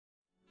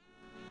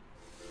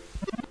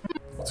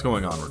What's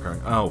going on,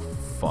 recurring? Oh,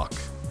 fuck.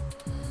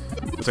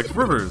 Detective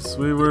Rivers,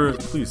 we were...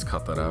 Please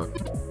cut that out.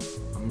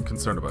 I'm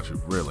concerned about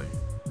you, really.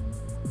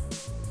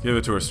 Give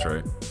it to her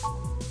straight.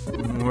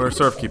 We're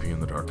sorry for keeping you in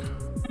the dark.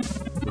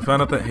 We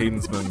found out that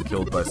Hayden's been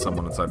killed by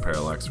someone inside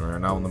Parallax. We are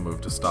now on the move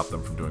to stop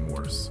them from doing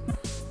worse.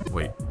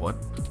 Wait, what?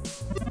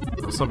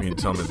 I was hoping you'd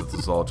tell me that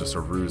this is all just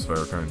a ruse by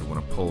recurring to win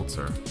a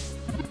Pulitzer.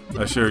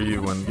 I assure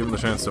you, when given the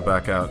chance to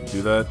back out and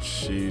do that,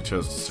 she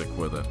chose to stick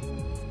with it.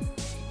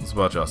 It's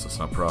about justice,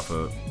 not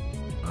profit.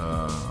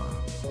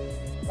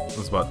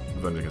 It's about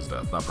avenging his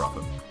death, not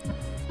profit.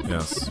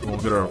 Yes, we'll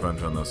get our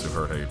revenge on those who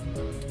hurt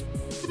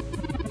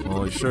Hayden.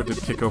 Well, you sure did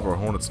kick over a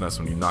hornet's nest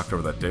when you knocked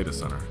over that data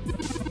center.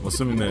 Well,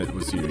 assuming that it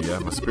was you, yeah,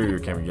 my superior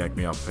came and yanked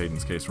me off of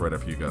Hayden's case right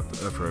after we got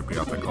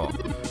that call.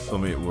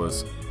 Told me it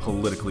was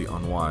politically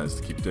unwise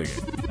to keep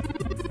digging.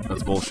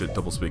 That's bullshit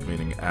doublespeak,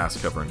 meaning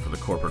ass covering for the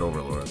corporate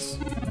overlords.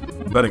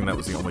 I'm betting that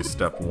was the only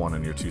step one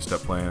in your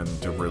two-step plan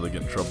to really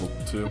get in trouble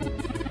too.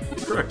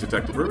 Correct,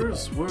 Detective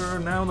Rivers. We're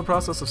now in the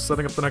process of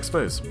setting up the next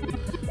phase.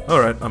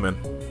 Alright, I'm in.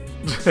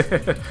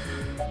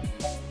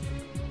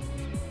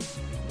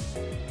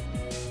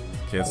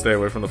 Can't stay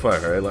away from the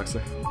fire, right,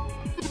 Lexi?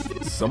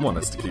 Someone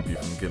has to keep you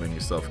from getting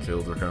yourself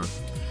killed, Recurrent.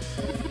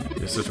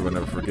 Your sister would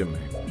never forgive me,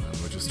 and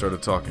we just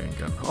started talking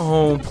again.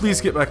 Oh,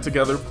 please get back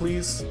together,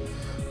 please.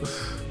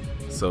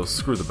 So,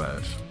 screw the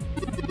badge.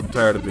 I'm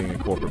tired of being a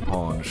corporate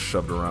pawn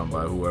shoved around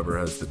by whoever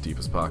has the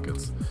deepest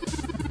pockets.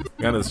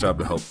 I got into this job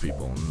to help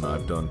people, and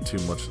I've done too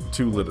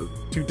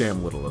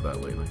damn little of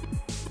that lately.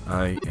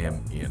 I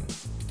am in.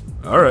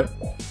 Alright.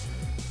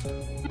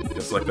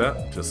 Just like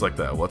that? Just like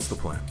that. What's the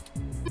plan?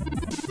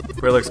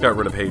 Parallax got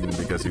rid of Hayden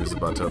because he was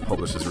about to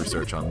publish his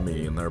research on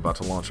me, and they're about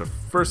to launch a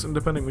first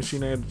independent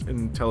machine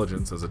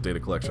intelligence as a data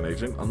collection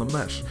agent on the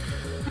mesh.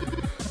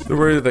 They're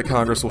worried that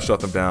Congress will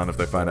shut them down if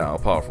they find out how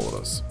powerful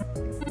it is.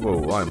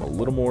 Whoa, I'm a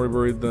little more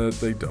worried that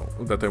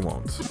they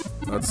won't.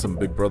 That's some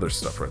Big Brother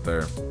stuff right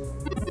there.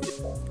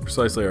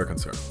 Precisely our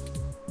concern.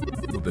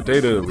 With the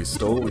data we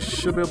stole, we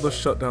should be able to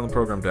shut down the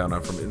program down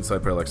from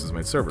inside Parallax's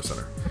main server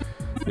center.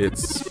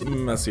 It's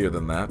messier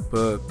than that,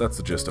 but that's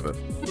the gist of it.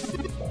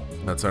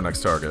 That's our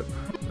next target.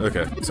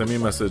 Okay, send me a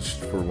message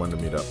for when to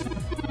meet up.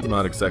 I'm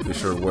not exactly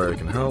sure where I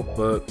can help,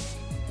 but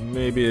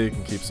maybe I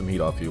can keep some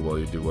heat off you while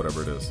you do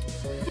whatever it is.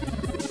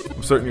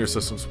 I'm certain your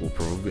assistance will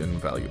prove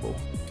invaluable.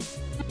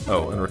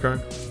 Oh, and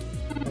recurring?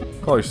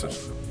 Call your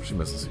sister. She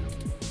misses you.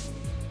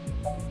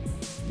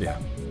 Yeah.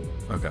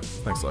 Okay.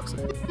 Thanks,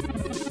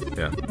 Lexi.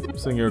 Yeah.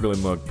 Seeing your ugly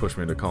mug pushed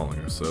me into calling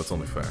her, so it's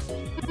only fair.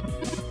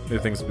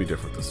 Maybe things will be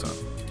different this time.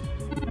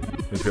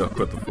 Maybe I'll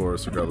quit the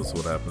force regardless of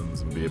what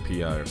happens and be a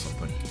PI or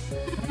something.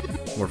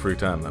 More free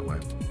time that way.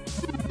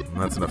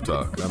 And that's enough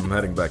talk. I'm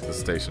heading back to the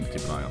station to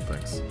keep an eye on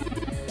things.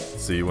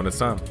 See you when it's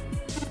time.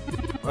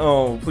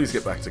 Oh, please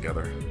get back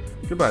together.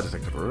 Goodbye,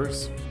 Detective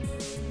Rivers.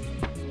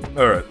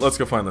 Alright, let's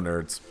go find the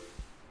nerds.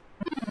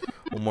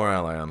 One more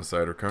ally on the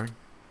side recurring.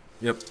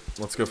 Yep,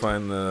 let's go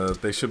find the...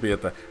 They should be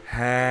at the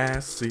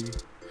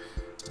Hassie.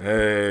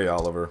 Hey,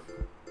 Oliver.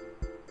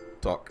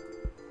 Talk.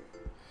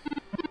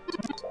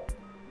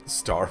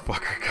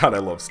 Starfucker. God, I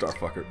love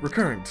Starfucker.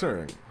 Recurring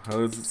turn.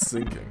 How is it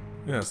sinking?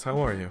 Yes, how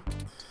are you?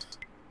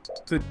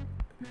 Did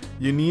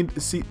you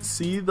need see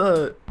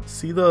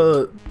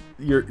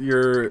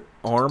your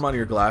arm on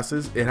your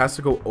glasses? It has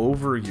to go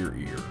over your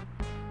ear.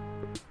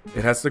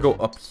 It has to go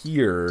up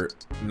here,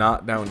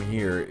 not down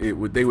here.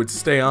 They would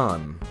stay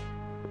on.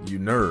 You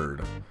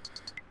nerd.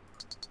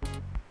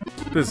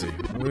 Busy.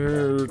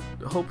 We're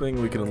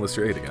hoping we can enlist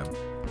your aid again.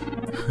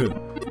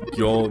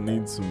 Y'all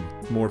need some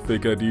more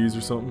fake IDs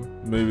or something?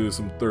 Maybe there's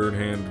some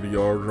third-hand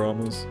VR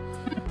dramas?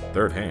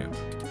 Third hand?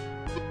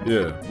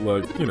 Yeah,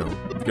 like, you know,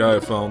 the guy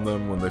found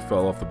them when they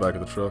fell off the back of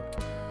the truck.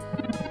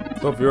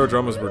 Thought VR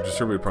dramas were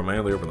distributed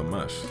primarily over the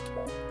mesh.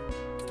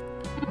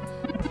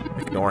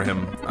 Ignore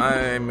him.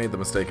 I made the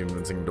mistake of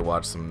convincing him to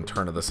watch some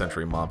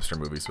turn-of-the-century mobster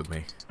movies with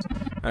me.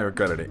 I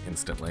regretted it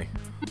instantly.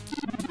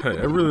 Hey,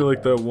 I really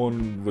like that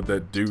one with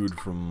that dude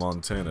from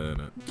Montana in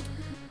it.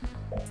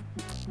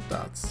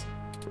 That's...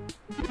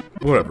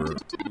 Whatever.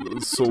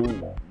 So,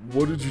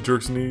 what did you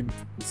jerks need?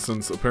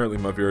 Since apparently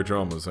my VR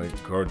dramas ain't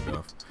hard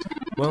enough.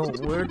 Well,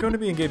 we're going to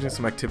be engaging in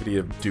some activity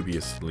of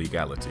dubious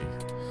legality.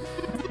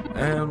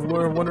 And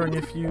we're wondering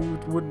if you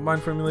wouldn't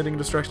mind formulating a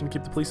distraction to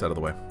keep the police out of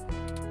the way.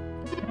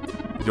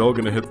 Y'all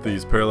gonna hit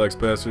these Parallax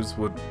bastards?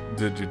 What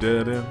did your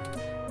dad in?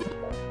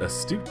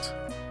 Astute.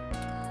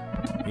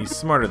 He's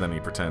smarter than he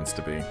pretends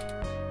to be.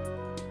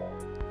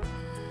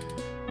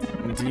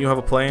 Do you have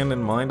a plan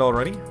in mind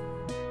already?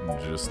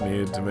 Just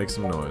need to make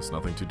some noise,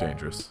 nothing too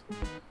dangerous.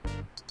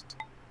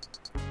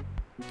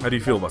 How do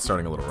you feel about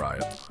starting a little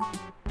riot?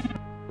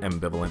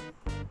 Ambivalent.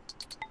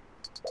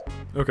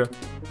 Okay.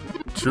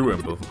 True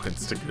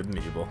ambivalence to good and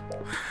evil.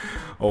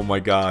 Oh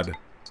my god.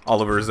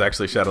 Oliver is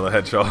actually Shadow the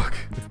Hedgehog.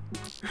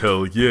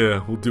 Hell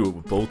yeah, we'll do it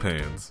with both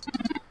hands.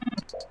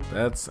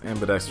 That's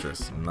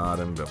ambidextrous, not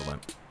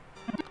ambivalent.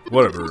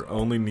 Whatever, I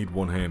only need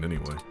one hand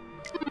anyway.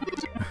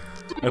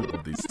 I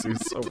love these two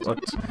so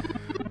much.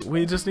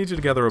 We just need you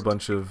to gather a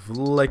bunch of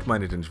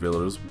like-minded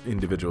individuals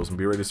and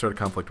be ready to start a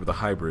conflict with the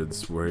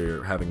hybrids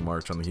we're having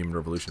march on the Human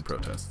Revolution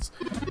protests.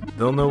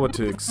 They'll know what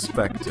to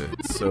expect,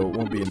 so it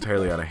won't be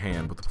entirely out of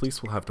hand, but the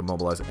police will have to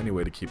mobilize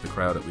anyway to keep the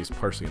crowd at least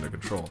partially under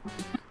control.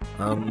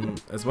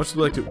 As much as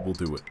we like to, we'll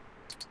do it.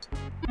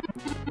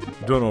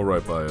 You've done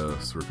alright by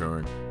us,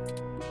 Recurring.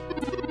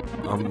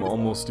 I'm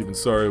almost even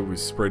sorry we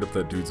sprayed up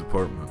that dude's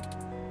apartment.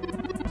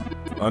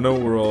 I know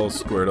we're all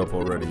squared up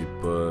already,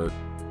 but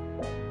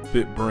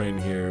BitBrain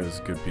here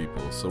is good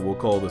people, so we'll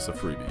call this a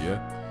freebie,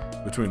 yeah?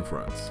 Between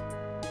friends.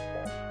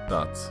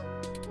 Dots.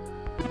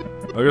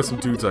 I got some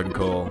dudes I can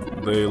call.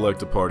 They like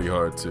to party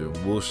hard too.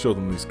 We'll show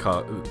them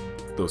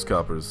those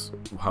coppers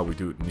how we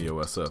do it in the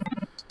OSF.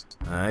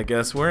 I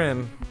guess we're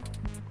in.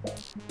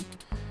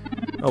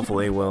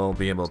 Hopefully we'll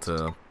be able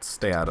to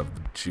stay out of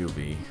the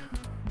juvie.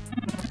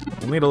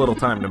 We'll need a little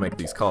time to make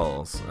these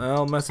calls.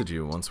 I'll message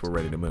you once we're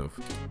ready to move.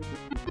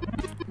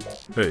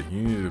 Hey,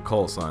 you need a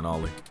call sign,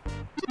 Ollie.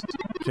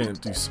 Can't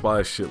do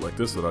spy shit like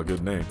this without a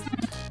good name.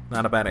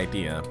 Not a bad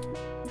idea.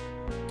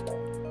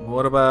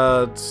 What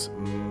about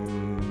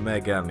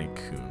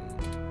Megane-kun?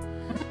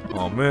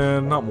 Oh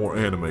man, not more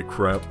anime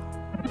crap.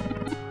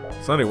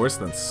 It's not any worse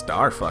than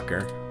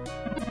Starfucker.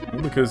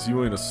 Only because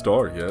you ain't a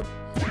star yet.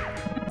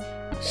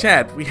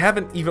 Chad, we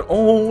haven't even—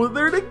 oh,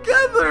 they're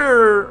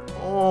together!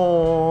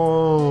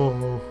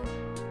 Oh.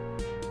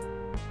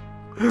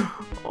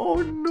 Oh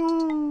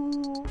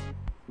no.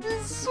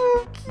 He's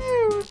so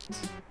cute.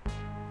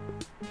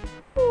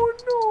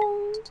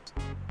 Oh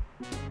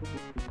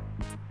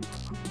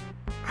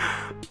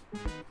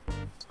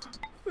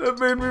no. That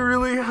made me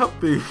really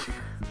happy.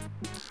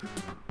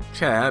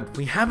 Chad,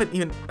 we haven't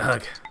even—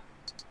 ugh.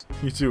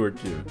 You two are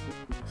cute.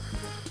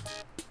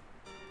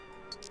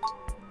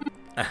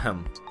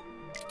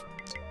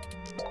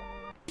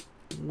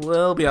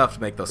 We'll be off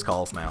to make those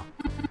calls now.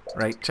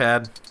 Right,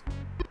 Chad?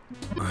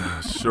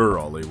 Sure,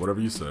 Ollie. Whatever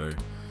you say.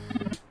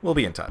 We'll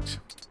be in touch.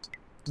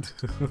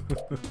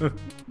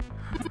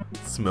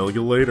 Smell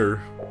you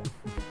later.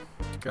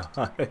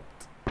 God.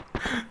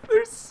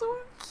 They're so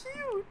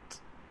cute.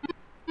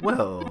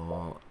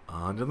 Well,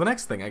 on to the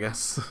next thing, I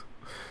guess.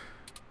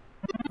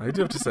 I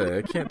do have to say,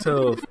 I can't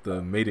tell if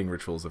the mating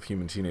rituals of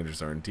human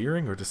teenagers are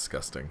endearing or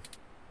disgusting.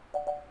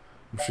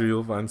 I'm sure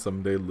you'll find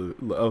someday.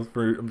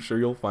 I'm sure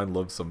you'll find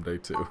love someday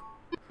too.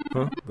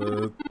 Huh?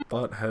 The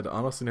thought had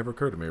honestly never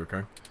occurred to me,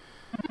 Recurring.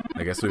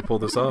 I guess if we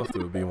pulled this off,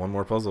 there would be one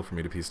more puzzle for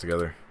me to piece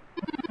together.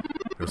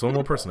 There's one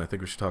more person I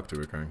think we should talk to,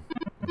 Recurring.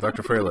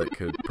 Dr. Freylight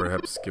could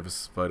perhaps give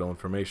us vital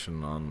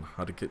information on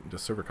how to get into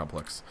Server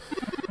Complex.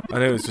 I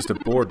know he's just a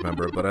board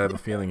member, but I have a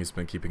feeling he's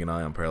been keeping an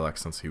eye on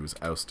Parallax since he was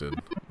ousted.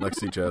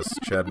 Lexi, Jess,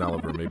 Chad, and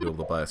Oliver may be able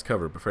to buy us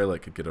cover, but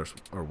Freylight could get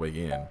our way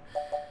in.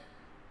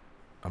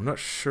 I'm not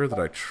sure that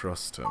I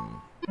trust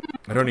him.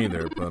 I don't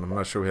either, but I'm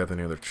not sure we have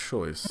any other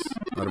choice.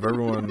 Out of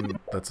everyone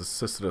that's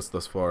assisted us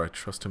thus far, I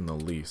trust him the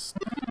least.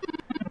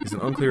 He's an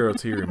unclear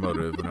ulterior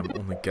motive, and I'm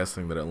only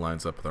guessing that it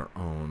lines up with our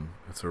own.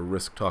 It's a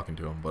risk talking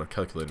to him, but a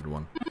calculated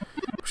one.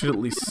 We should at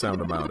least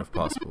sound him out if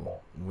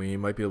possible. We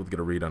might be able to get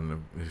a read on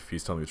him if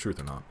he's telling the truth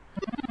or not.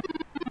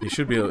 He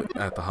should be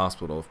at the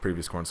hospital if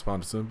previous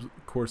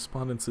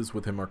correspondences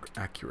with him are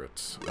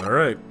accurate.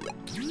 Alright.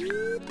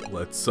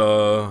 Let's,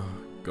 go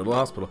to the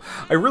hospital.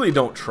 I really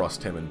don't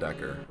trust him and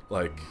Decker.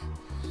 Like,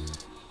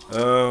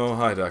 oh,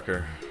 hi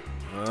Decker.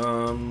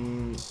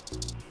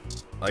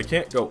 I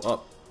can't go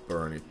up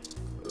or anything.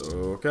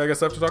 Okay, I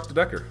guess I have to talk to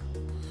Decker.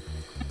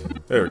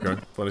 Hey,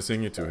 Recurring. Funny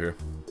seeing you two here.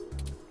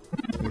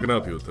 What can I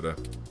help you with today?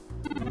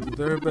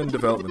 There have been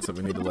developments that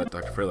we need to let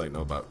Dr. Freylight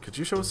know about. Could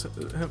you show us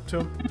him to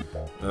him?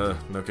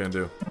 No can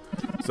do.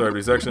 Sorry, but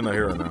he's actually not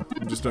here right now.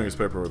 I'm just doing his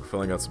paperwork,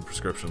 filling out some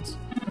prescriptions.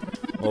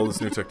 All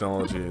this new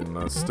technology, and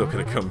I still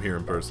gotta come here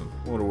in person.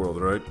 What a world,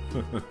 right?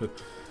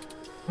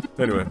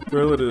 Anyway,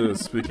 Freylight is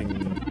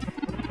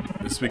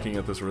speaking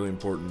at this really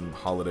important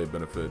holiday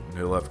benefit, and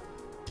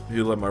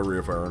he'll let my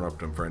rear fire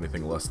interrupt him for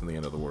anything less than the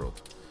end of the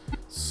world.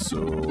 So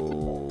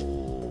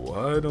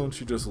why don't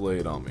you just lay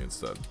it on me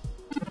instead?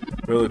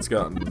 Freylight's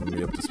gotten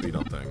me up to speed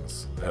on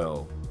things.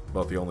 Hell,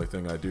 about the only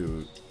thing I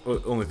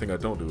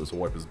don't do is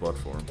wipe his butt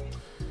for him.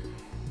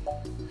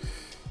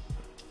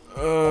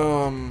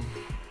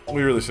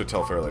 We really should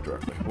tell Freylight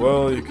directly.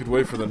 Well, you could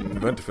wait for the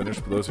event to finish,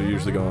 but those are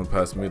usually going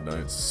past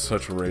midnight.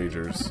 Such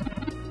ragers.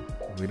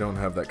 We don't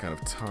have that kind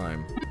of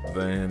time.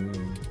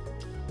 Then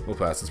we'll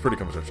pass. It's pretty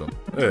confidential.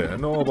 Hey, I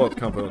know all about the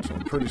confidential.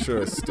 I'm pretty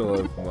sure I still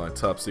have my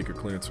top secret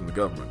clearance from the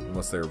government,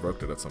 unless they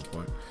revoked it at some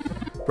point.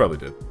 Probably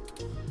did.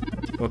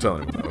 Don't tell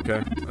anyone though,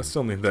 okay? I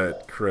still need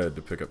that cred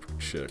to pick up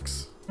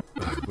chicks.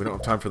 Ugh, we don't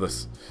have time for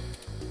this.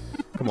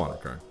 Come on,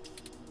 Recurring.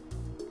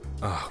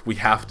 We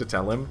have to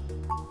tell him?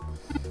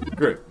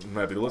 Great, I'm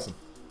happy to listen.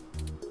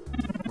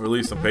 Or at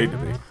least I'm paid to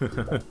be.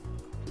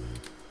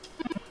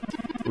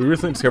 We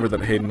recently discovered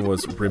that Hayden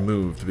was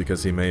removed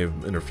because he may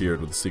have interfered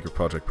with the secret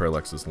project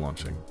Parallax is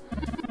launching.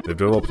 They've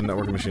developed a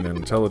networking machine and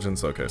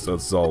intelligence. Okay, so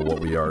this is all what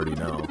we already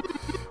know.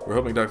 We're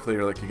hoping Dr.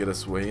 Flater could get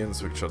us way in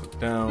so we can shut it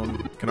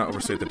down. Cannot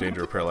overstate the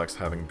danger of Parallax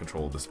having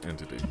control of this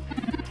entity.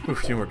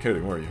 Oof, you weren't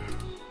kidding, were you?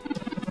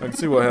 I can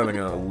see why having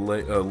a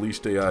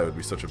leashed AI would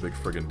be such a big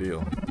friggin'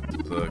 deal.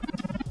 The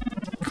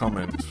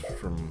comment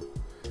from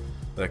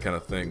that kind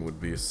of thing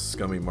would be a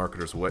scummy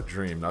marketer's wet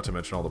dream, not to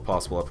mention all the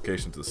possible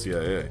applications to the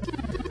CIA.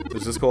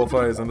 Does this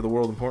qualify as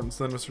end-of-the-world importance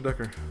then, Mr.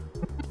 Decker?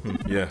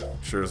 Yeah,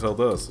 sure as hell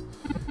does.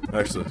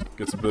 Actually,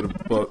 gets a bit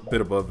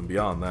above and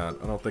beyond that.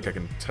 I don't think I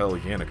can tell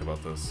Yannick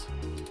about this.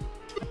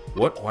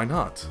 What? Why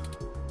not?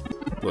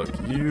 Look,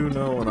 you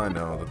know and I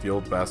know that the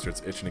old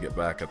bastard's itching to get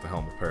back at the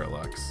helm of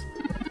Parallax.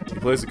 He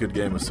plays a good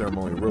game of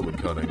ceremonial ribbon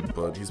cutting,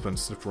 but he's been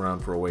sniffing around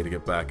for a way to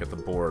get back at the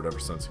board ever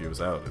since he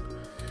was outed.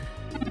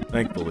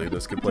 Thankfully,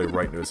 this could play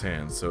right into his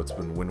hands, so it's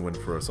been win-win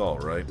for us all,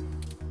 right?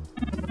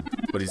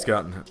 But he's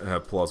gotten to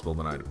have plausible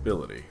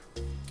deniability.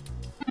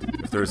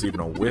 If there's even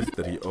a whiff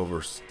that he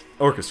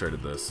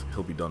orchestrated this,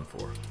 he'll be done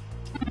for.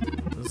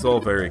 This is all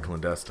very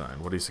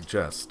clandestine. What do you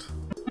suggest?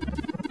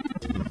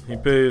 He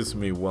pays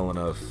me well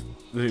enough.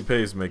 He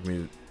pays me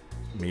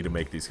to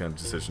make these kind of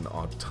decisions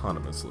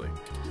autonomously.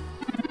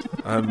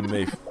 I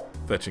may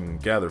fetch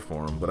and gather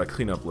for him, but I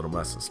clean up little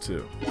messes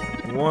too.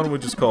 Why don't we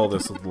just call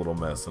this a little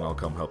mess and I'll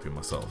come help you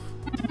myself.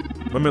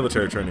 My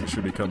military training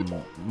should become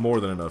more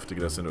than enough to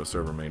get us into a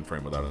server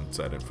mainframe without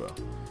inside info.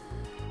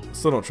 I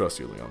still don't trust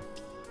you, Leon.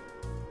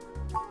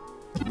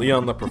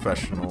 Leon the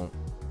Professional.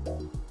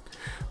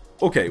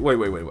 Okay, wait.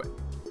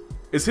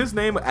 Is his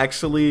name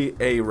actually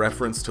a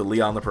reference to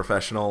Leon the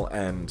Professional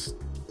and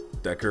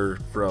Decker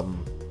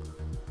from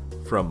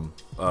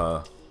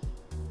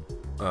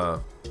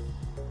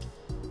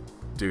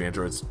Do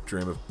Androids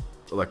Dream of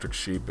Electric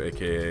Sheep,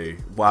 aka...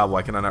 Wow,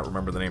 why can I not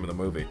remember the name of the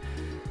movie?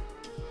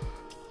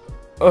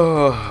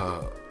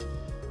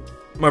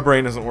 My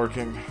brain isn't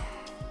working.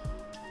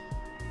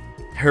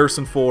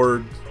 Harrison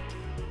Ford,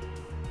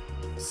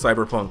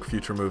 cyberpunk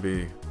future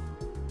movie.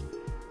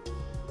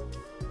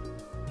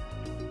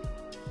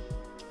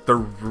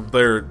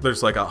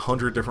 There's like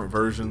 100 different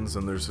versions,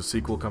 and there's a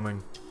sequel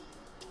coming.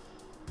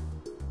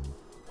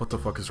 What the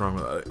fuck is wrong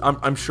with that?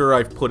 I'm sure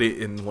I've put it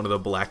in one of the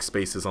black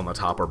spaces on the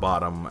top or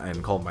bottom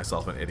and called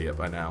myself an idiot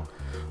by now.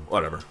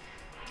 Whatever.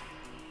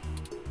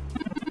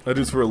 I do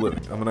this for a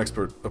living. I'm an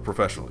expert, a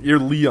professional. You're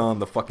Leon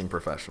the fucking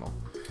Professional.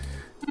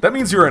 That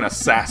means you're an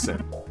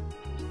assassin.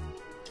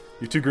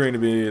 You're too green to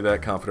be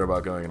that confident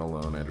about going in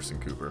alone, Anderson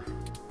Cooper.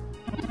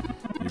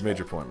 You've made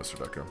your point, Mr.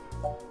 Decker.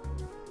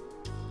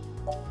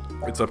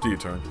 It's up to you,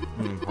 Turn.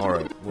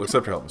 Alright, we'll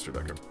accept your help, Mr.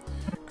 Decker.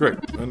 Great,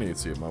 I need to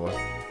see it, my way.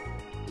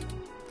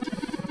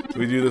 If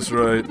we do this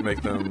right,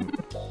 make them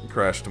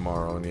crash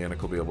tomorrow, and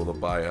Yannick will be able to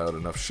buy out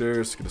enough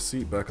shares to get a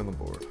seat back on the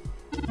board.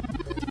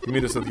 You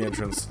meet us at the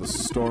entrance to the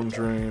storm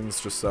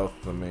drains, just south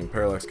of the main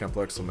Parallax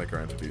complex. We'll make our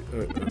entry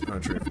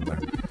from there.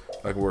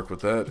 I can work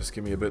with that. Just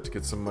give me a bit to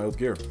get some of my old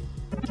gear.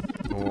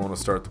 I want to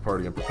start the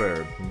party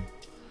unprepared.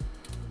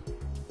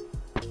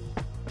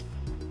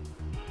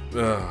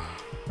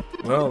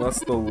 Well, that's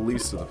the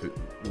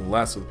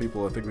last of the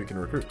people I think we can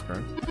recruit,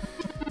 right?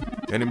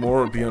 Any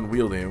more would be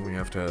unwieldy, and we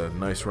have to have a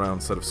nice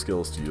round set of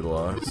skills to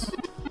utilize.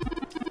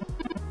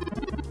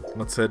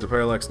 Let's head to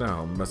Parallax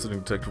now. I'm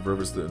messaging Detective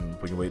Rivers, then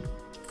we can wait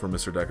for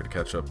Mr. Decker to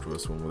catch up to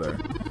us when we're there.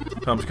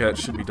 Tomcat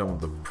should be done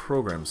with the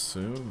program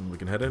soon, and we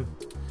can head in.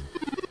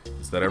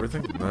 Is that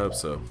everything? I hope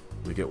so.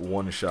 We get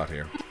one shot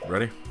here.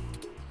 Ready?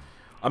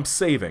 I'm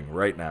saving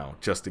right now,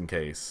 just in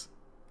case.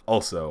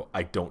 Also,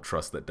 I don't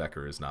trust that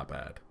Decker is not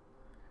bad.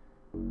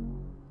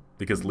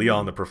 Because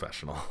Leon the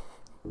Professional.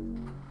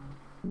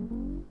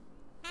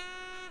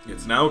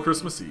 It's now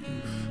Christmas Eve.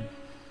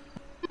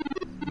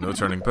 No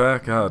turning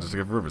back. Ah,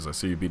 Detective Rivers, I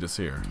see you beat us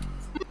here.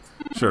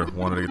 Sure,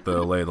 wanted to get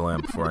the lay of the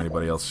land before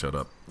anybody else showed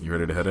up. You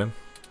ready to head in?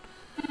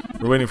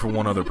 We're waiting for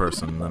one other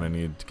person, and then I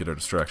need to get our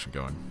distraction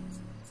going.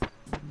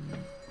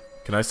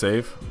 Can I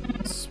save?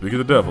 Speak of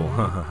the devil.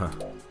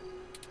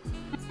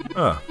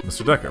 Ah,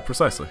 Mr. Decker,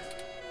 precisely.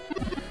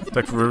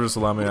 Detective Rivers,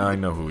 allow me, I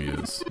know who he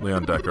is.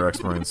 Leon Decker,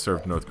 ex-Marine,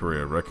 served North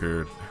Korea.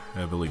 Record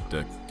heavily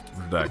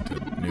redacted.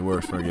 And he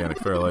works for Yannick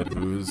Fairlight,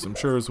 who is, I'm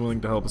sure, is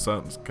willing to help us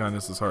out in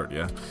kindness his heart,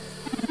 yeah?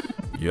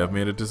 You have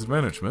me at a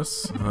disadvantage,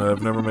 miss.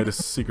 I've never made a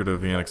secret of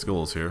Yannick's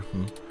goals here.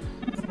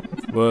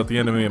 But the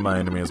enemy of my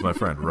enemy is my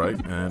friend, right?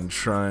 And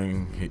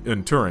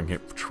enduring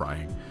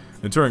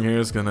here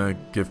is gonna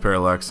give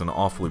Parallax an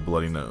awfully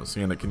bloody nose.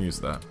 Yannick can use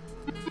that.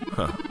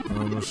 Huh.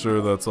 I'm sure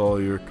that's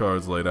all your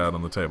cards laid out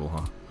on the table,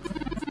 huh?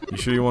 You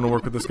sure you want to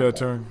work with this guy,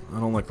 Turing? I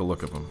don't like the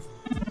look of him.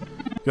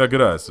 You got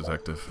good eyes,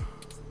 Detective.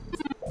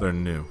 They're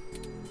new.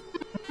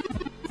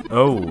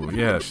 Oh,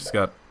 yeah, she's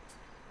got...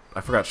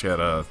 I forgot she had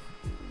a...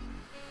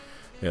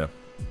 Yeah.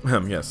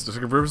 Yes,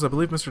 Detective Rivers, I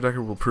believe Mr.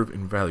 Decker will prove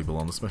invaluable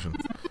on this mission.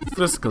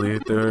 Statistically,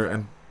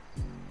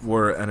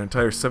 we're an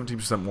entire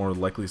 17% more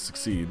likely to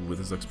succeed with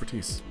his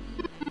expertise.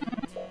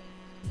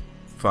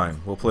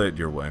 Fine, we'll play it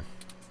your way.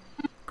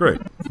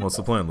 Great. What's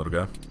the plan, little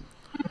guy?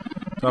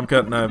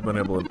 Tomcat and I have been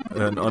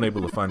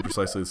unable to find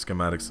precisely the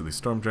schematics of these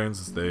storm drains,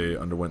 as they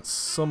underwent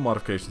some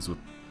modifications with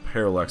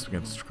Parallax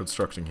against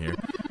construction here.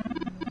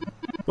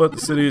 But the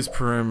city's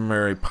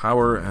primary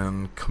power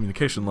and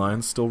communication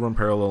lines still run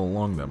parallel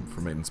along them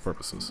for maintenance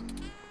purposes.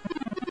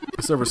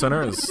 The server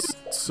center is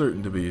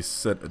certain to be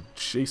set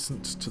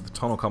adjacent to the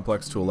tunnel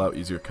complex to allow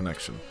easier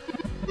connection.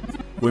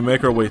 If we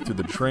make our way through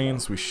the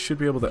drains, we should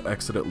be able to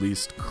exit at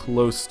least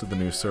close to the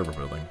new server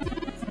building.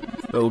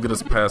 That will get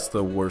us past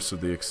the worst of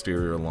the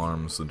exterior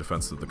alarms and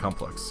defenses of the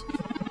complex.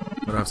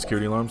 They don't have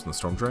security alarms in the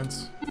storm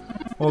drains?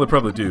 Well, they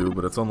probably do,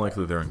 but it's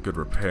unlikely they're in good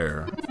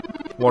repair.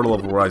 Water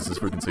level rises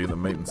frequency, and the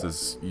maintenance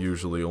is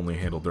usually only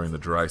handled during the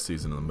dry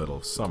season in the middle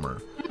of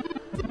summer.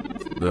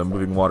 The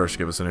moving water should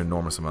give us an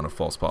enormous amount of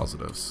false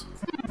positives.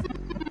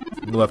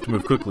 We'll have to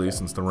move quickly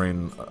since the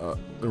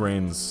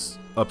rains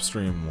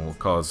upstream will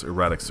cause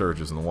erratic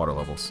surges in the water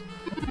levels.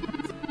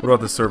 What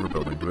about this server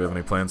building? Do we have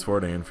any plans for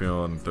it? Any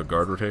info on the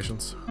guard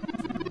rotations?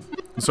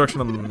 Construction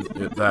on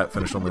that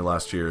finished only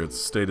last year. It's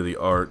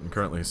state-of-the-art and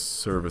currently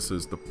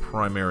services the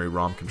primary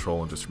ROM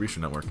control and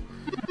distribution network.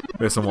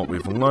 Based on what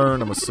we've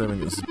learned, I'm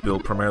assuming it's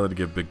built primarily to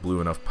give Big Blue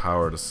enough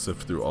power to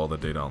sift through all the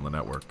data on the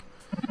network.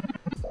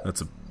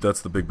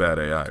 That's the big bad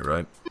AI,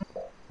 right?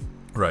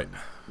 Right.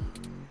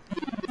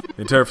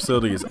 The entire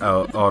facility is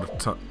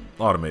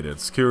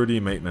automated. Security,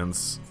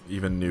 maintenance,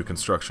 even new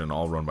construction,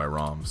 all run by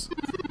ROMs.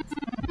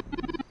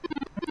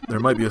 There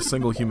might be a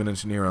single human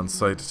engineer on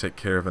site to take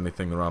care of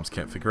anything the ROMs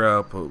can't figure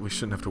out, but we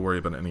shouldn't have to worry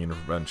about any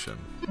intervention.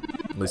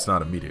 At least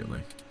not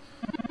immediately.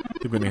 I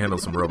think we can handle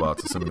some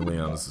robots, assuming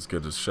Leon is as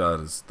good a shot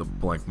as the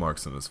blank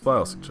marks in his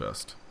file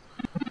suggest.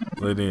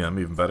 Lady, I'm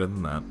even better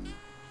than that.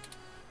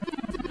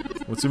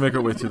 Once we make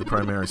our way through the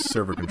primary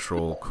server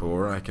control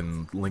core, I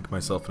can link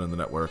myself into the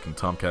network and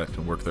Tomcat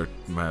can work their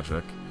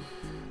magic.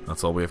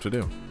 That's all we have to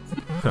do.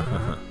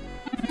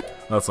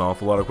 That's an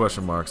awful lot of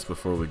question marks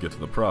before we get to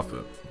the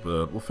profit,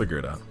 but we'll figure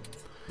it out.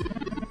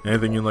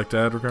 Anything you'd like to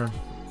add, Wearin?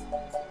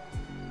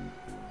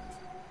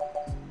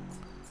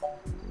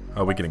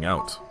 How are we getting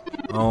out?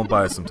 I'll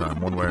buy us some time,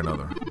 one way or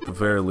another. At the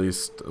very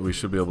least, we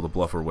should be able to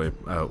bluff our way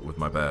out with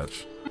my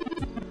badge.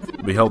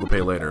 It'll be hell to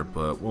pay later,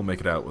 but we'll make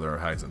it out with our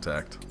hides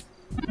intact.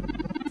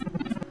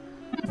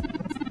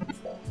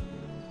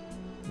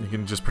 You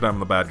can just pretend I'm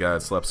the bad guy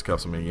that slaps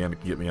cuffs on me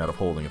and get me out of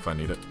holding if I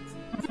need it.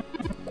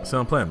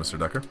 Sound plan, Mr.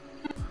 Decker.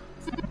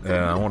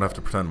 Yeah, I won't have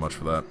to pretend much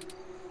for that.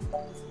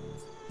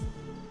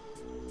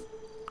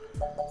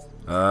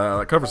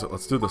 That covers it.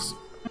 Let's do this.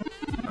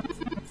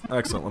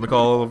 Excellent. Let me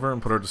call Oliver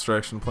and put our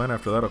distraction plan.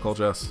 After that, I'll call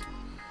Jess.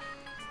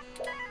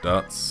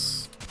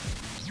 Dots.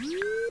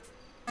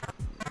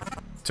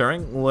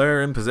 Turing,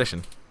 we're in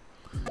position.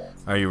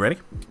 Are you ready?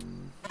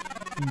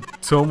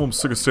 Tell them I'm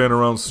sick of standing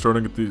around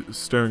staring at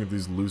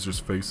these losers'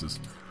 faces.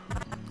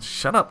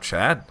 Shut up,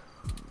 Chad.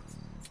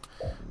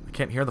 I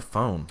can't hear the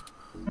phone.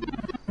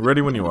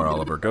 Ready when you are,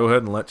 Oliver. Go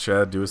ahead and let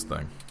Chad do his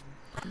thing.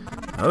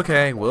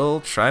 Okay,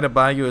 we'll try to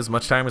buy you as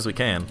much time as we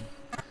can.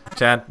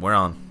 Chad, we're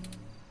on.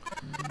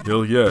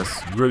 Hell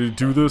yes. You ready to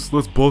do this?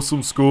 Let's bust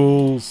some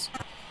skulls.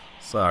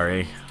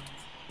 Sorry.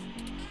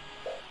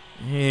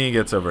 He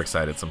gets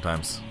overexcited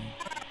sometimes.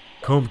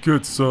 Come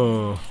get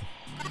some.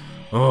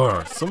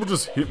 Oh, someone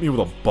just hit me with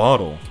a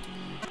bottle.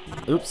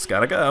 Oops,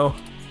 gotta go.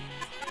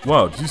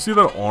 Wow, did you see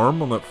that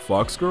arm on that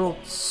fox girl?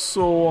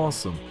 So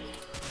awesome.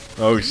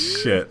 Oh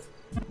shit.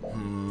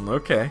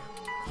 Okay.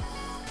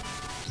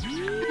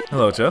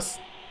 Hello, Jess.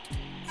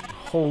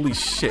 Holy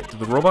shit, did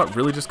the robot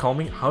really just call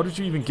me? How did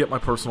you even get my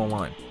personal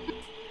line?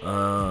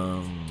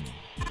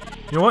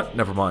 You know what?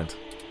 Never mind.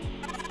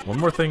 One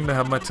more thing to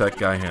have my tech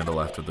guy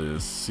handle after the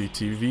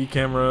CTV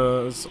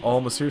cameras all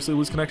mysteriously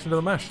lose connection to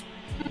the mesh.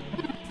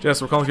 Jess,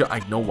 we're calling you. I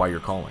know why you're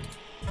calling.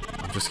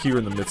 I'm just here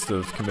in the midst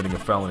of committing a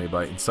felony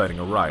by inciting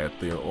a riot,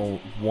 the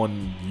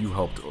one you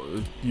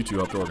two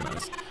helped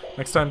organize.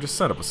 Next time, just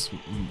set up a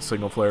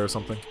signal flare or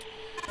something.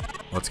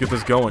 Let's get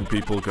this going,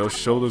 people. Go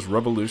show those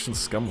revolution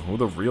scum who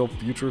the real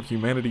future of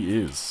humanity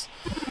is.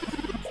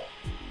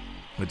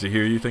 Did you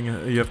hear you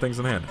have things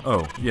in hand?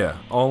 Oh, yeah,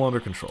 all under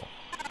control.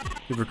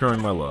 Keep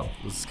recurring my love.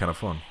 This is kind of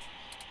fun.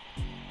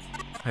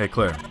 Hey,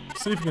 Claire,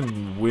 see if you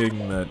can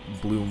wing that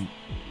blue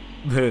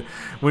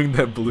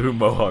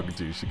mohawk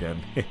douche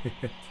again.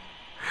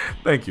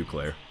 Thank you,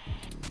 Claire.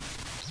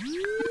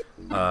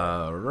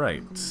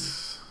 Right.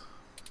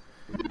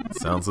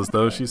 Sounds as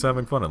though she's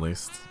having fun, at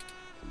least.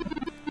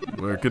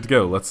 We're good to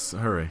go. Let's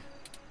hurry.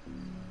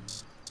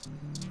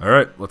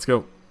 Alright, let's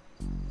go.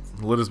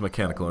 The lid is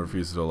mechanical and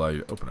refuses to allow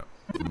you to open it.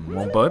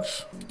 Won't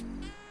budge?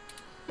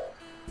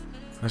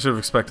 I should have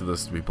expected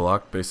this to be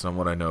blocked based on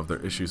what I know of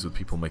their issues with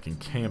people making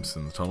camps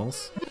in the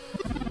tunnels.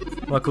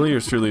 Luckily,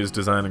 yours truly is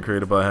designed and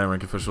created by a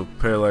high-ranking official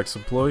Parallax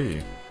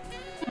employee,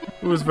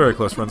 who is very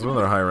close friends with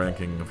another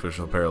high-ranking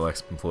official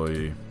Parallax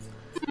employee,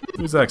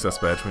 whose access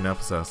badge we now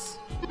possess.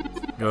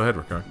 Go ahead,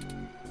 Wearin.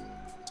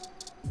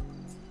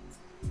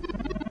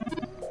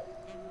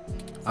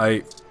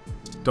 I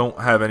don't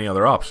have any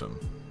other option.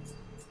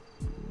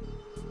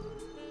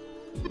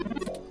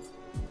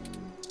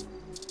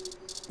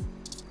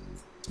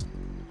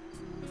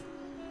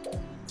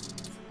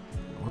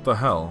 What the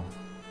hell?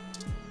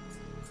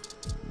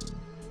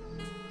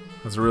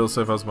 That's a real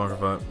safe house marker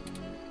fight.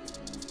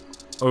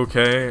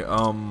 Okay,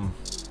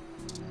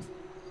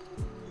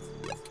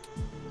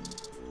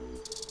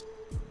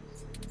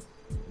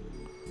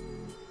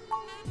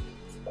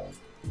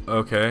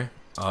 okay,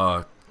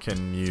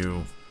 can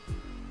you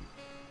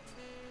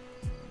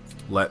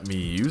let me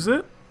use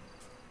it?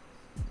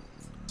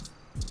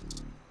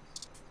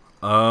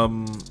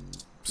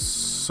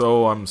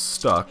 So I'm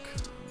stuck.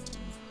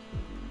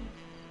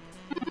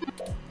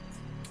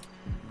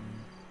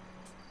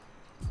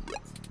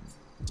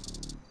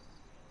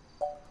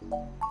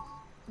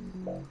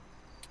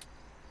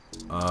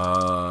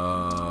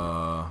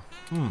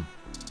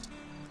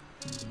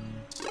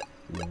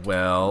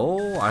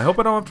 Well, I hope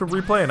I don't have to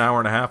replay an hour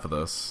and a half of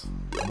this.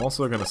 I'm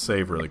also gonna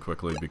save really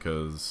quickly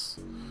because...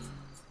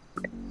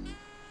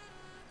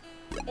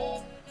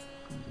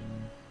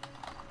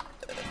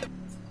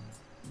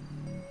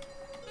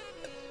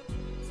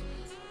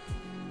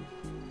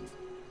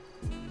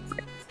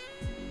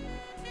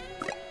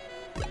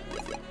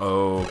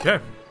 Okay.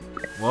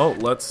 Well,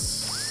 let's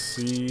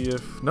see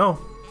if... No.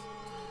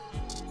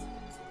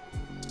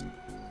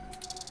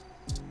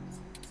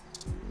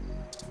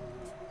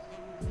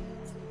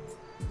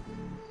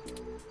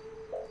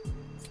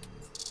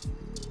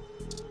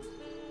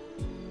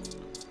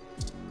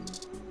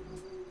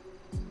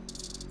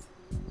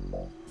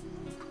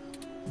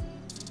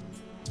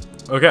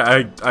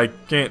 Okay, I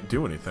can't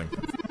do anything.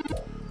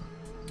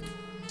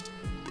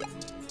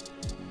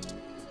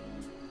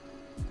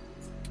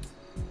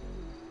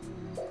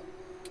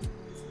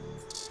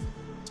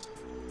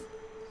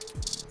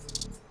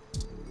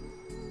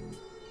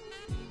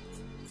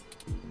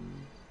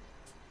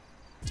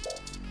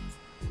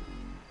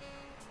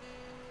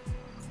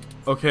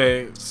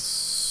 Okay,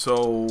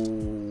 so...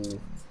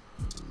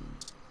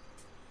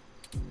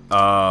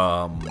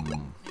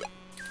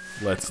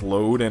 Let's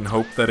load and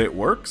hope that it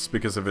works,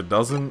 because if it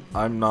doesn't,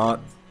 I'm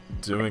not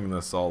doing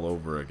this all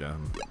over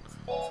again.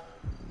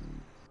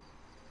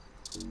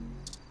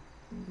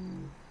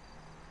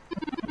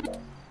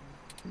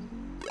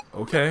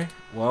 Okay,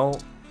 well,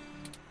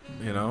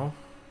 you know...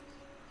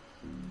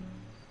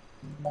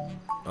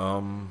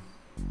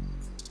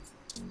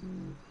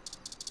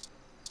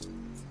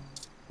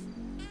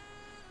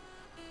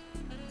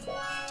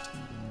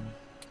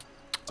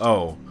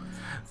 Oh,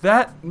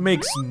 that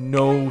makes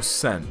no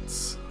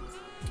sense.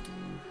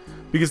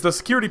 Because the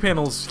security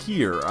panel's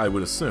here, I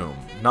would assume,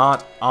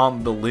 not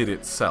on the lid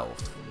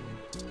itself.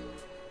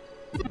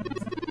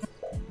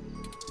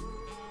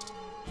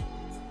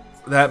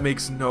 That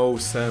makes no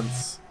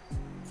sense.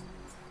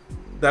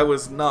 That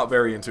was not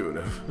very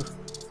intuitive.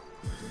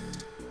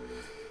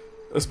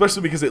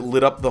 Especially because it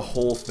lit up the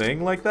whole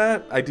thing like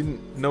that. I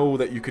didn't know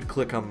that you could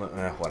click on the...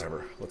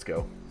 whatever. Let's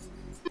go.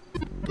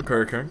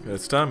 Okay,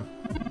 it's time.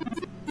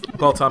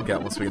 Call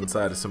Tomcat once we get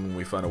inside, assuming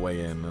we find a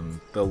way in,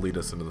 and they'll lead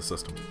us into the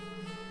system.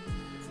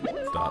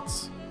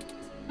 Dots.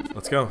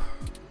 Let's go.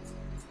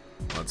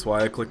 That's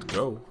why I clicked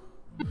go.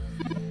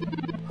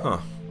 Huh.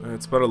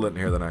 It's better lit in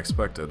here than I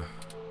expected.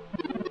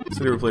 The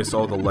city replaced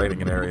all the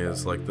lighting in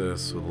areas like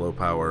this with low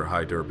power,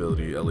 high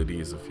durability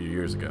LEDs a few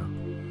years ago.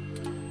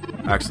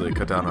 Actually, it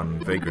cut down on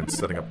vagrants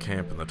setting up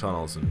camp in the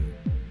tunnels and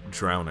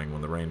drowning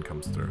when the rain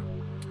comes through.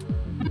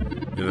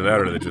 Either that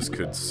or they just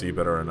could see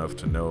better enough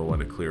to know when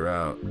to clear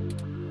out.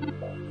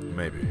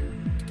 Maybe.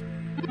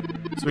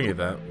 Speaking of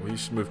that, we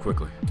should move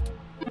quickly.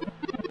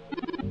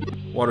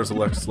 Water's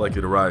less likely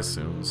to rise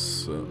soon,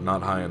 so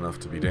not high enough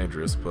to be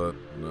dangerous, but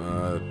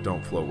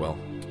don't float well.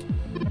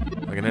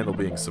 I can handle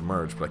being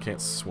submerged, but I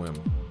can't swim.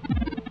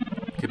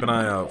 Keep an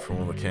eye out for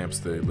one of the camps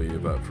they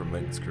leave out from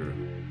maintenance crew.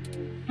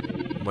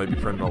 It might be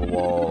printed on the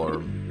wall, or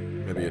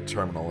maybe a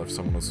terminal if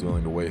someone was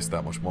willing to waste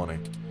that much money.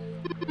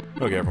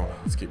 Okay, everyone,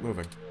 let's keep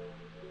moving.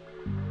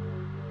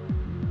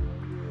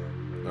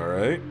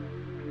 Alright.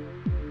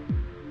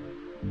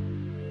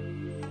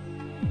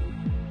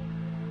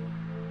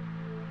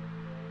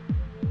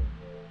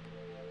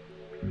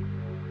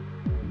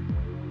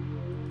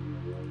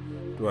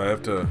 Do I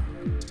have to...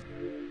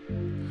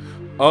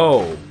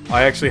 Oh,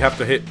 I actually have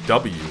to hit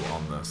W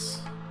on this.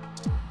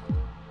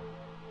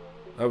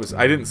 That was...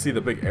 I didn't see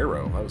the big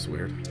arrow. That was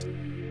weird.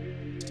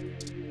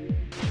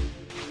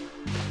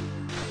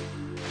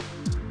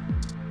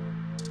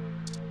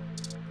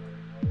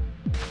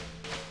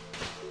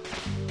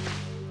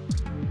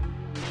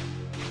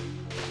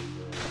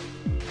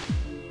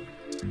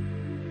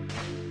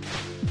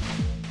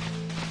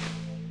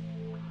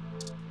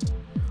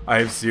 I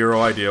have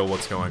zero idea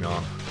what's going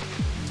on.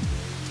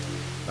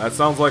 That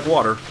sounds like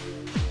water.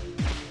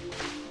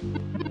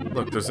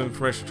 Look, there's an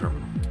information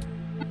terminal.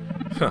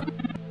 Huh.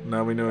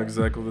 Now we know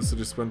exactly where the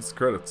city spends its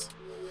credits.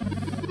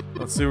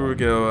 Let's see where we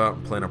go out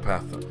and plan our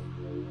path then.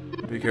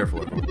 Be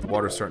careful, everyone. The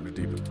water's starting to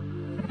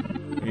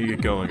deepen. We need to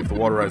get going. If the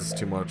water rises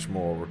too much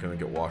more, we're gonna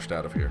get washed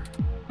out of here.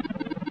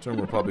 Jim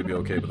will probably be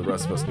okay, but the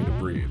rest of us need to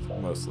breathe,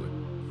 mostly.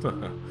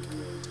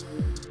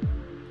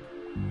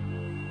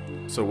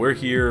 So we're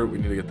here, we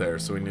need to get there,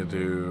 so we need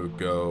to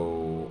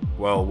go...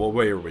 Well, what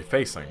way are we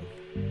facing?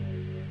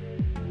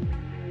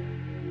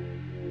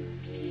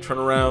 Turn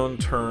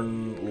around,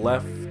 turn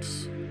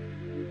left.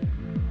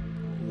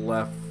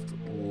 left,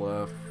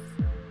 left,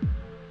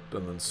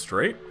 and then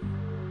straight.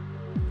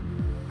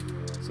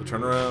 So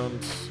turn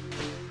around,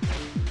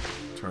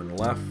 turn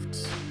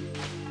left,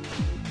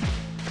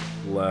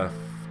 left.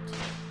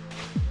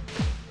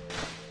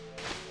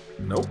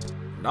 Nope,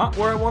 not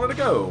where I wanted to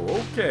go.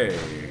 Okay.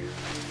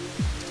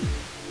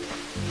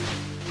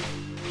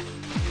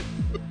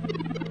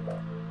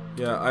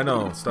 Yeah, I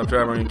know. Stop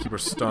jabbering and keep our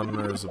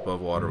stunners above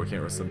water. We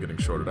can't risk them getting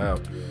shorted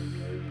out.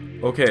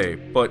 Okay,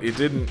 but it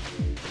didn't...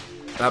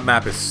 That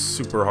map is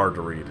super hard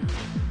to read.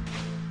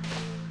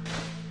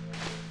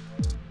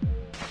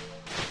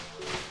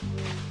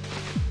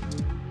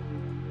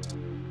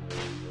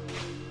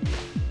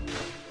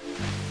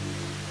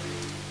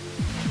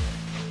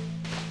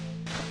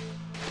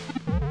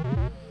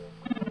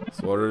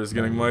 This water is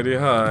getting mighty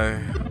high.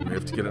 We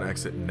have to get an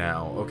exit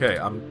now. Okay,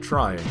 I'm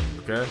trying,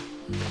 okay?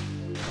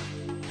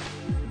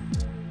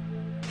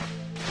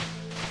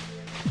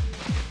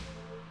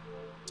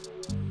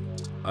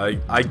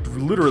 I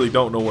literally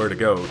don't know where to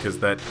go because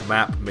that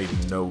map made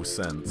no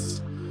sense.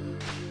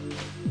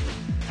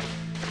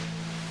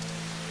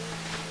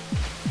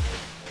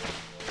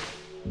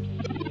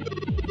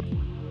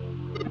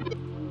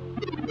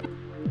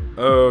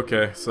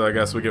 Okay, so I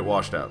guess we get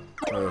washed out.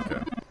 Okay.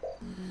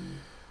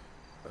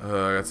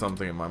 I got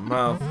something in my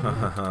mouth.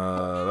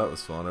 That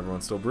was fun.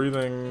 Everyone's still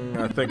breathing?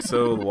 I think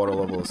so. The water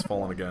level has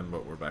fallen again,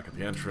 but we're back at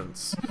the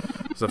entrance.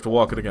 Just have to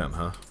walk it again,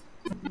 huh?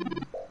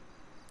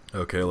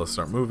 Okay, let's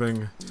start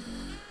moving.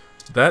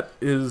 That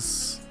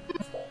is...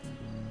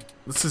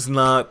 This is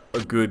not a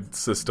good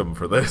system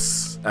for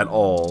this at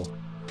all.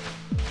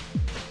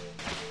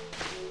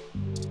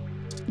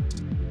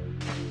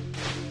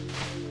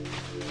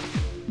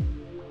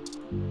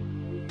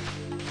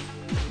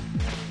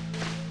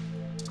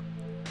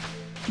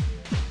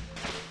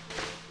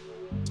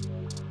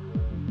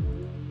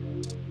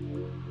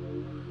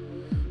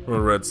 A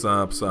red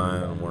stop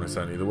sign, a warning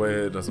sign either way.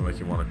 It doesn't make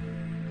you want to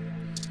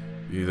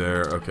be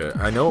there. Okay,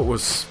 I know it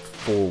was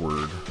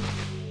forward.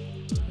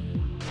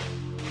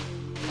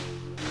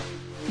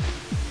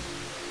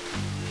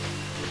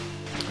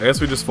 I guess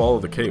we just follow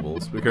the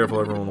cables. Be careful,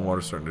 everyone, the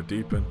water's starting to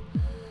deepen.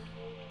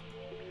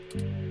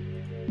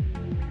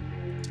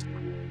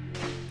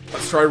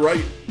 Let's try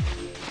right.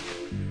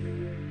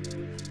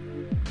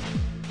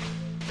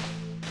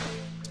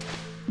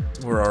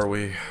 Where are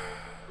we?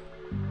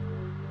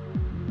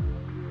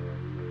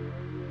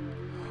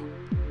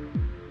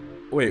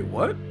 Wait,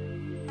 what?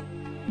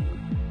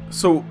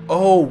 So,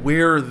 oh,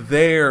 we're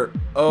there.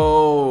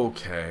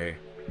 Okay.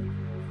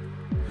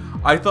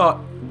 I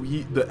thought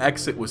the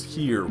exit was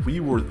here.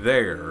 We were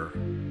there.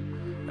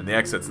 And the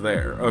exit's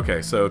there.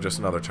 Okay, so just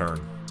another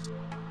turn.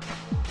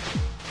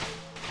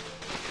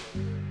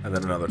 And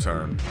then another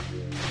turn.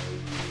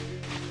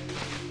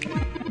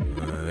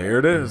 There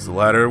it is, the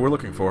ladder we're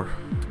looking for.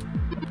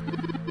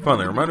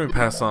 Finally, remind me to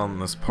pass on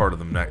this part of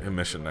the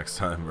mission next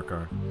time,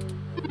 Wearin.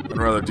 I'd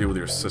rather deal with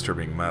your sister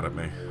being mad at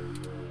me.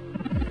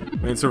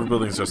 Main server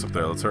building's just up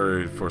there. Let's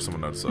hurry before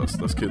someone notices us.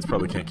 Those kids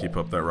probably can't keep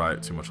up that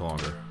riot too much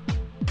longer.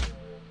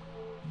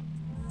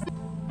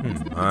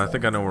 I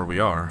think I know where we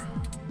are.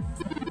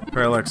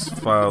 Parallax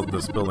filed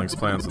this building's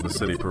plans with the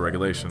city per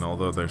regulation.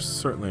 Although they're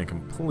certainly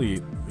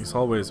incomplete, these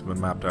hallways have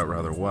been mapped out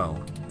rather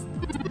well.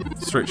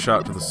 Straight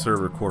shot to the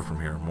server core from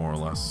here, more or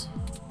less.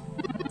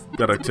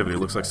 Got activity.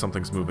 Looks like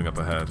something's moving up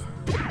ahead.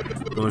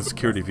 Building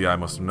security VI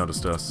must have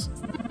noticed us.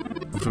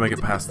 We have to make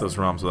it past those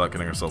ROMs without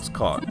getting ourselves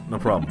caught. No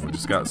problem. We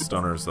just got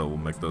stunners that will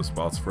make those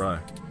bots fry.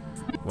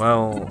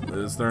 Well,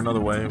 is there another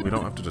way? We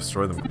don't have to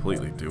destroy them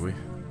completely, do we?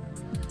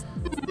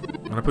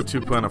 And I put too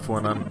fine a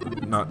point on,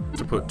 not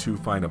to put too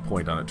fine a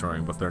point on it,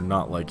 Turing, but they're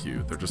not like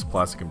you. They're just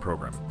plastic and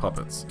programming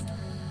puppets.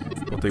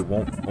 But they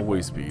won't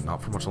always be,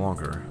 not for much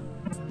longer.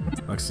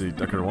 Actually,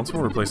 Decker, once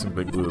we're replacing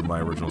Big Blue with my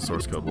original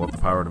source code, we'll have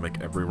the power to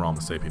make every ROM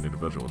a sapient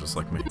individual, just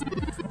like me.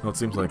 Now, it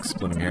seems like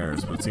splitting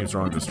hairs, but it seems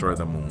wrong to destroy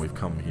them when we've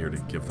come here to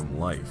give them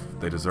life.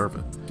 They deserve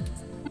it.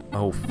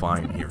 Oh,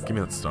 fine. Here, give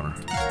me that stunner.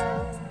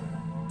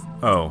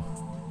 Oh.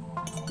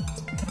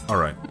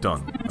 Alright,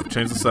 done. I've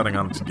changed the setting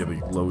on it to give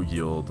a low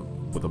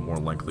yield with a more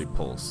lengthy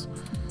pulse.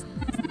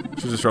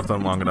 Should disrupt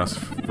them long enough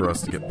for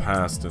us to get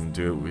past and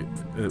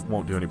it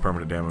won't do any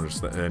permanent damage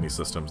to any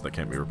systems that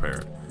can't be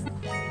repaired.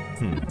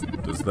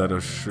 Does that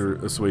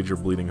assuage your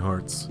bleeding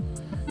hearts?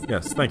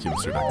 Yes, thank you,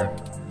 Mr. Decker.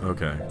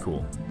 Okay,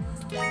 cool.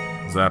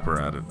 Zapper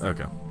added.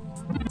 Okay.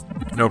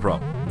 No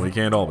problem. We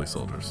can't all be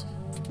soldiers.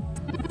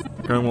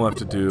 Wearin will have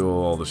to do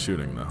all the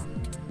shooting, though.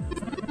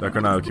 Decker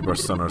and I will keep our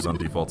stunners on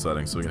default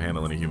settings so we can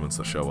handle any humans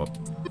that show up.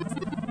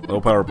 Low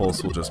power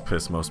pulse will just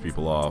piss most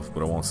people off,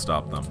 but it won't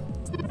stop them.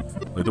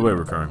 Lead the way,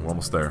 Wearin. We're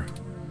almost there.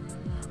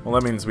 Well,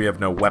 that means we have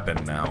no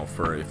weapon now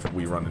for if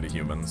we run into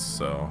humans,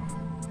 so...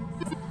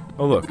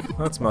 Oh look,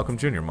 that's Malcolm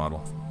Jr.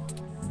 model.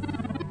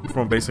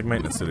 From basic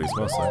maintenance cities,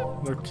 mostly.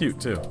 They're cute,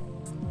 too.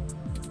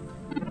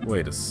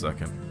 Wait a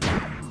second.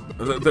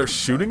 They're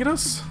shooting at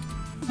us?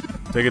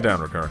 Take it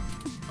down, Wearin.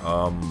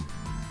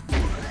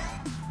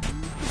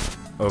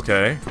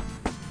 Okay.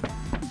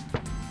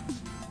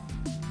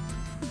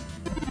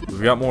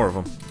 We've got more of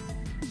them.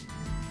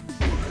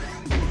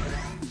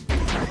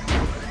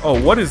 Oh,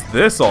 what is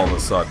this all of a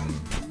sudden?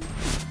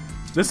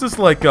 This is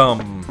like, oh,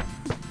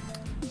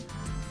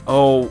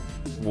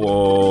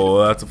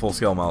 whoa, that's a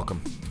full-scale Malcolm.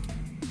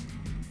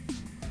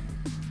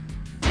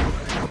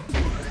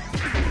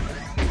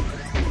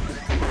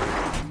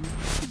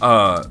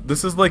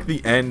 This is like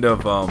the end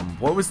of,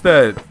 what was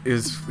that?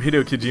 Is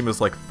Hideo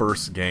Kojima's, like,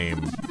 first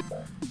game.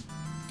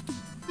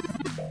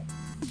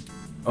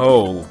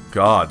 Oh,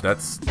 God,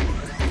 that's...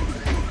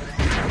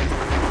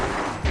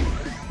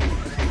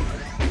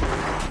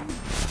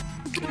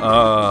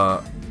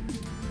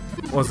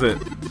 was it?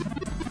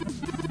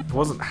 It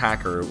wasn't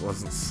Hacker, it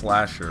wasn't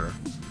Slasher.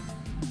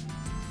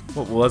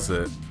 What was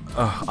it?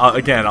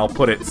 Again, I'll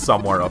put it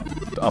somewhere up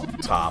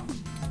top,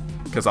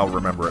 because I'll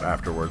remember it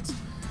afterwards.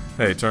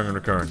 Hey, Turn and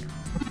Recurring.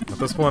 At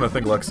this point, I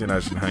think Lexi and I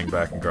should hang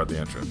back and guard the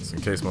entrance, in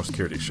case more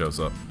security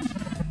shows up.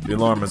 The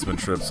alarm has been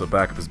tripped, so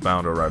backup is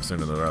bound to arrive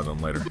sooner rather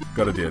than later.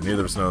 Good idea, neither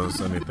of us knows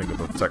anything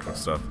about the technical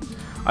stuff.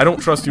 I don't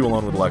trust you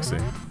alone with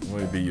Lexi.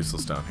 We'd be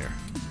useless down here.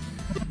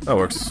 That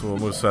works. We'll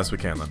move as fast as we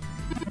can then.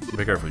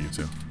 Be careful, you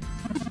two.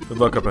 Good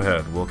luck up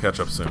ahead. We'll catch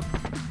up soon.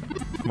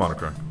 Come on,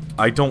 Recurring.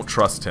 I don't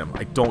trust him.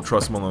 I don't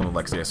trust him alone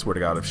with Lexi. I swear to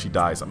God, if she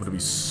dies, I'm gonna be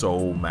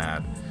so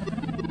mad.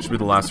 It should be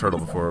the last hurdle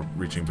before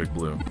reaching Big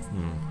Blue.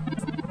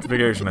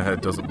 Configuration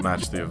ahead doesn't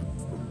match the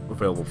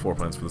available floor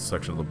plans for this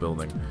section of the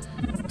building.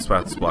 This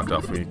path is blocked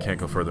off. We can't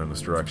go further in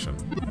this direction.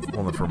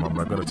 Hold on for a moment.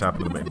 I'm going to tap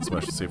into the maintenance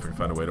mesh to see if we can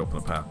find a way to open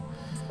the path.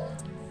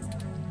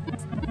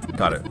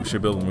 Got it. We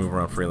should be able to move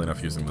around freely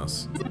enough using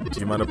this. Do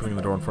you mind opening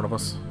the door in front of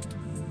us?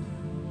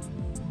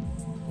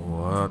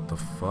 What the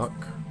fuck?